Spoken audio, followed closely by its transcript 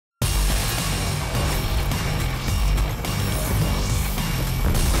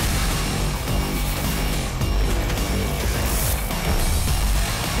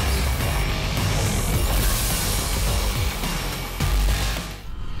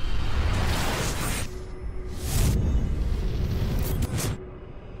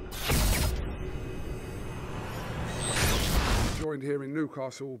joined here in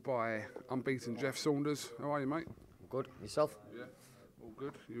Newcastle by unbeaten Jeff Saunders. How are you, mate? Good. Yourself? Yeah, all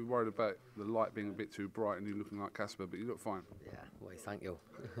good. You were worried about the light being a bit too bright and you looking like Casper, but you look fine. Yeah, well, thank you.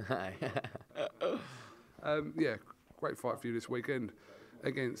 Yeah, great fight for you this weekend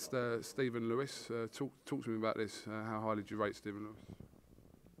against Stephen Lewis. Talk to me about this. How highly do you rate Stephen Lewis?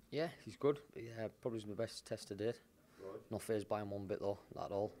 Yeah, he's good. Yeah, probably my best test to date. Not phased by him one bit though, not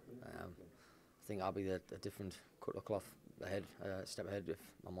at all. I think I'll be a different cut of cloth ahead, step ahead if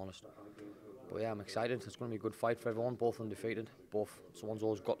I'm honest. But yeah, I'm excited. It's going to be a good fight for everyone. Both undefeated. Someone's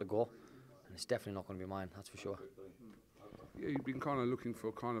always got to go, and it's definitely not going to be mine. That's for sure. Yeah, you've been kind of looking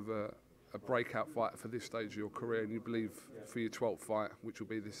for kind of a breakout fight for this stage of your career, and you believe for your 12th fight, which will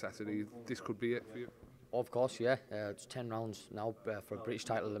be this Saturday, this could be it for you? Of course, yeah. It's 10 rounds now for a British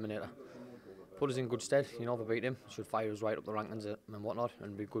title eliminator. Put us in good stead, you know, if we beat him. Should fire us right up the rankings and whatnot,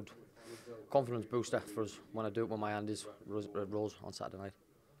 and be a good confidence booster for us when I do it when my hand is rose on Saturday night.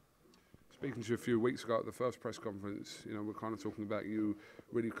 Speaking to you a few weeks ago at the first press conference, you know, we're kind of talking about you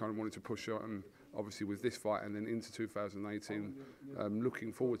really kind of wanted to push on, obviously with this fight and then into 2018.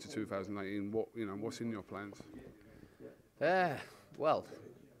 Looking forward to 2018, what's in your plans? Well,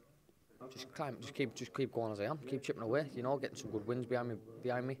 just keep going as I am, keep chipping away, you know, getting some good wins behind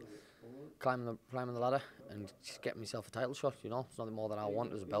me, climbing the ladder, and just getting myself a title shot. You know, it's nothing more than I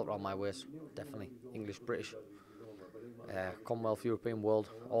want. There's a belt around my waist, definitely. English, British, Commonwealth, European, world,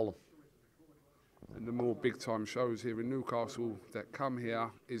 all of them. And the more big-time shows here in Newcastle that come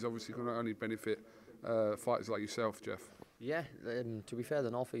here is obviously going to only benefit fighters like yourself, Jeff. Yeah, to be fair, the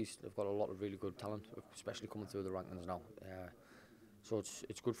North East have got a lot of really good talent, especially coming through the rankings now. So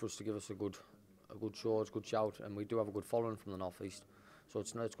it's good for us to give us a good show, it's a good shout, and we do have a good following from the North East. So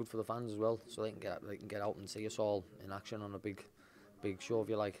it's good for the fans as well, so they can get out and see us all in action on a big show, if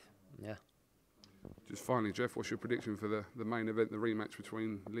you like. Yeah. Just finally, Jeff, what's your prediction for the main event, the rematch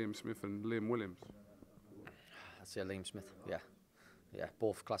between Liam Smith and Liam Williams? I'd say Liam Smith, yeah. Yeah,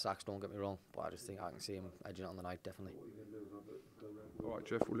 both class acts, don't get me wrong, but I just think I can see him edging it on the night, definitely. All right,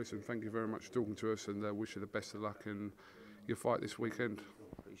 Jeff, well, listen, thank you very much for talking to us, and wish you the best of luck in your fight this weekend.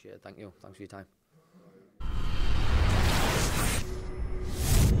 Appreciate it, thank you. Thanks for your time.